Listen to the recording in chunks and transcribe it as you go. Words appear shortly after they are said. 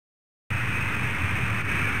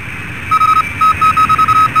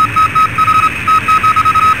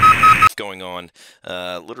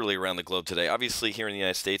literally around the globe today. Obviously, here in the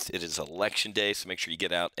United States, it is election day, so make sure you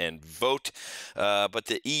get out and vote. But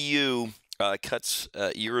the EU cuts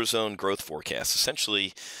Eurozone growth forecasts.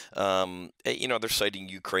 Essentially, they're citing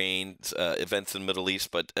Ukraine's events in the Middle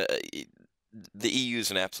East, but the EU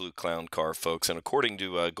is an absolute clown car, folks. And according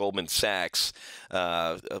to Goldman Sachs,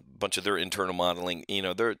 a bunch of their internal modeling,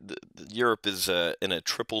 Europe is in a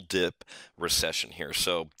triple dip recession here.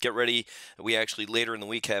 So get ready. We actually later in the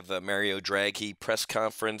week have Mario Draghi press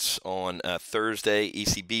conference on Thursday,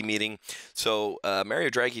 ECB meeting. So Mario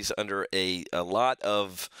Draghi's under a lot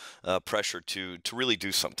of pressure to really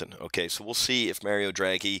do something. Okay, so we'll see if Mario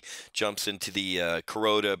Draghi jumps into the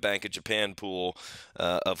Kuroda Bank of Japan pool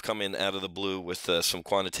of coming out of the blue with some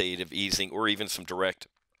quantitative easing or even some direct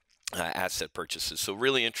asset purchases. So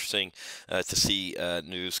really interesting to see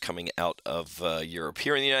news coming out of Europe.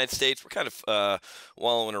 Here in the United States, we're kind of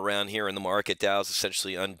wallowing around here in the market. Dow's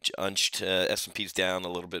essentially unched. S&P's down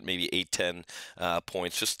a little bit, maybe 8-10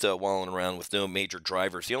 points, just wallowing around with no major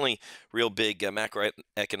drivers. The only real big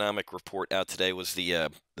macroeconomic report out today was the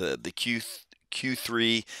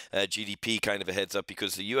Q3 GDP, kind of a heads up,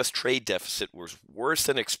 because the U.S. trade deficit was worse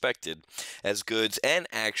than expected as goods and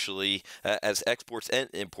actually as exports and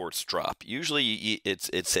imports drop. Usually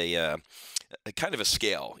it's a kind of a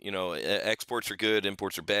scale. Exports are good,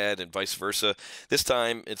 imports are bad, and vice versa. This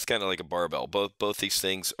time it's kind of like a barbell. Both these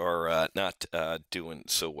things are not doing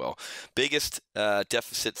so well. Biggest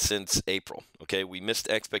deficit since April. Okay, we missed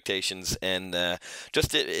expectations, and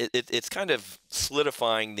it's kind of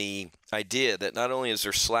solidifying the idea that not only is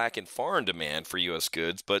there slack in foreign demand for U.S.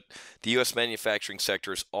 goods, but the U.S. manufacturing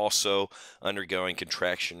sector is also undergoing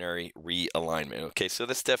contractionary realignment. Okay, so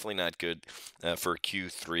that's definitely not good for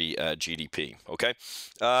Q3 GDP. Okay.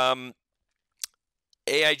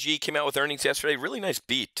 AIG came out with earnings yesterday. Really nice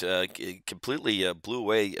beat. Completely blew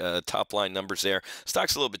away top line numbers there.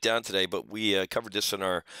 Stock's a little bit down today, but we covered this in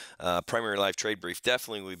our primary live trade brief.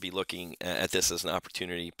 Definitely we'd be looking at this as an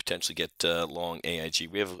opportunity to potentially get long AIG.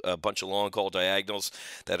 We have a bunch of long call diagonals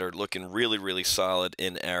that are looking really, really solid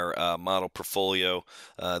in our model portfolio.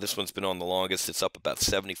 This one's been on the longest. It's up about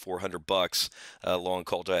 $7,400 long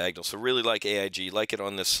call diagonal. So really like AIG, like it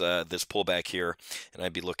on this this pullback here, and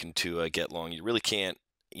I'd be looking to get long. You really can't.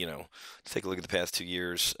 Take a look at the past 2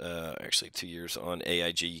 years, actually 2 years on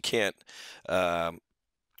AIG. You can't,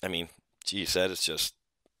 geez, that is just,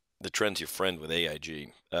 the trend's your friend with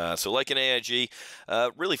AIG. So like an AIG,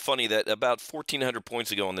 really funny that about 1,400 points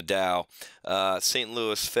ago on the Dow, St.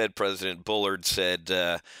 Louis Fed President Bullard said,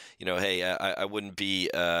 hey, I wouldn't be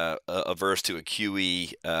averse to a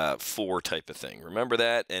QE4 type of thing. Remember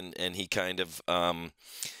that? And he kind of... and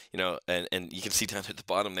you can see down at the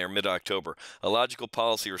bottom there, mid-October, a logical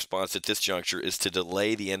policy response at this juncture is to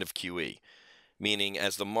delay the end of QE, meaning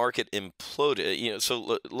as the market imploded,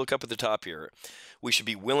 so look up at the top here, we should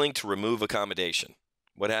be willing to remove accommodation.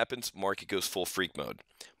 What happens? Market goes full freak mode.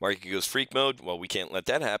 Market goes freak mode. Well, we can't let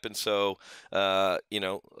that happen. So, a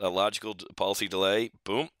logical policy delay,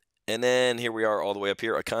 boom. And then here we are all the way up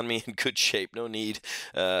here. Economy in good shape. No need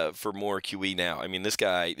for more QE now. I mean, this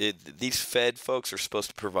guy, these Fed folks are supposed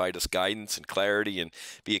to provide us guidance and clarity and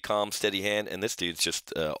be a calm, steady hand. And this dude's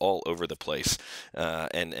just all over the place.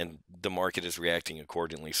 And the market is reacting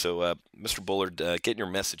accordingly. So, Mr. Bullard, get your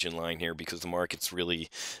message in line here because the market's really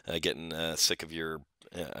getting sick of your...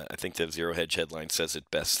 I think the Zero Hedge headline says it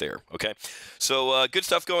best there. Okay, so good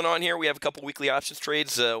stuff going on here. We have a couple weekly options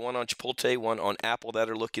trades, one on Chipotle, one on Apple that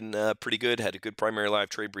are looking pretty good. Had a good primary live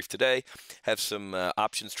trade brief today. Have some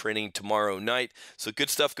options trading tomorrow night. So good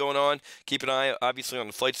stuff going on. Keep an eye, obviously, on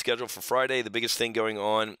the flight schedule for Friday. The biggest thing going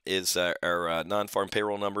on is our non-farm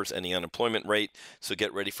payroll numbers and the unemployment rate. So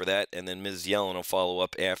get ready for that. And then Ms. Yellen will follow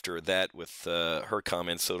up after that with her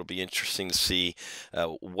comments. So it'll be interesting to see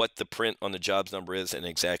what the print on the jobs number is and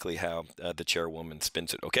exactly how the chairwoman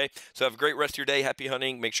spins it. Okay, so have a great rest of your day. Happy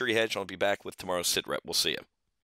hunting. Make sure you hedge. I'll be back with tomorrow's sit rep. We'll see you.